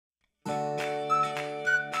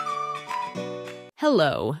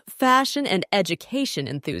Hello, fashion and education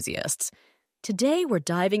enthusiasts. Today we're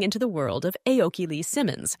diving into the world of Aoki Lee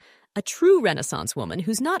Simmons, a true Renaissance woman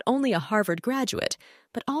who's not only a Harvard graduate,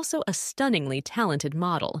 but also a stunningly talented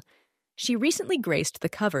model. She recently graced the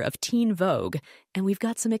cover of Teen Vogue, and we've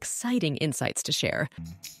got some exciting insights to share.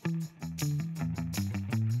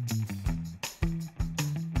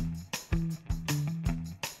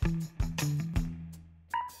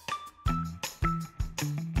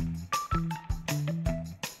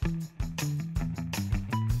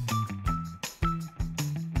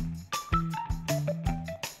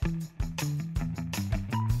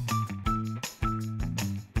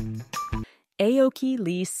 Aoki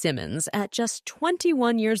Lee Simmons, at just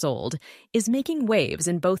 21 years old, is making waves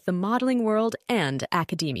in both the modeling world and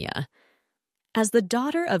academia. As the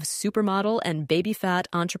daughter of supermodel and baby-fat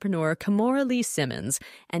entrepreneur Aoki Lee Simmons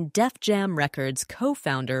and Def Jam Records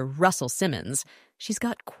co-founder Russell Simmons, she's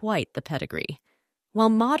got quite the pedigree. While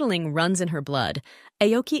modeling runs in her blood,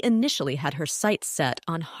 Aoki initially had her sights set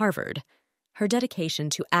on Harvard. Her dedication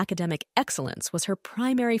to academic excellence was her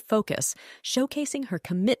primary focus, showcasing her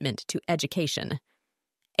commitment to education.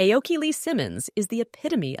 Aoki Lee Simmons is the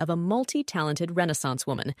epitome of a multi-talented Renaissance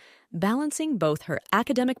woman, balancing both her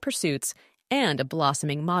academic pursuits and a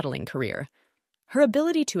blossoming modeling career. Her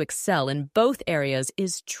ability to excel in both areas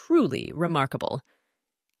is truly remarkable.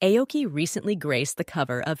 Aoki recently graced the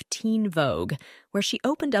cover of Teen Vogue, where she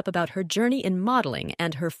opened up about her journey in modeling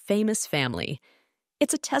and her famous family.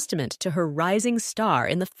 It's a testament to her rising star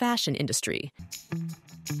in the fashion industry.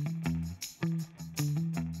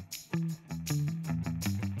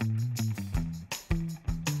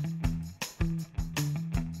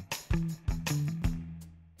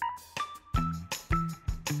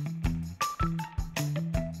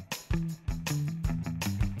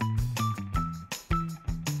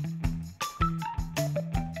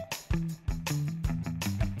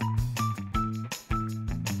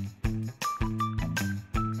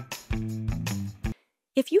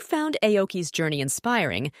 If you found Aoki's journey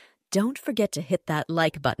inspiring, don't forget to hit that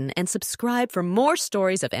like button and subscribe for more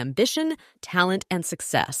stories of ambition, talent, and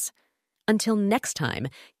success. Until next time,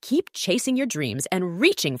 keep chasing your dreams and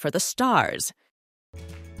reaching for the stars.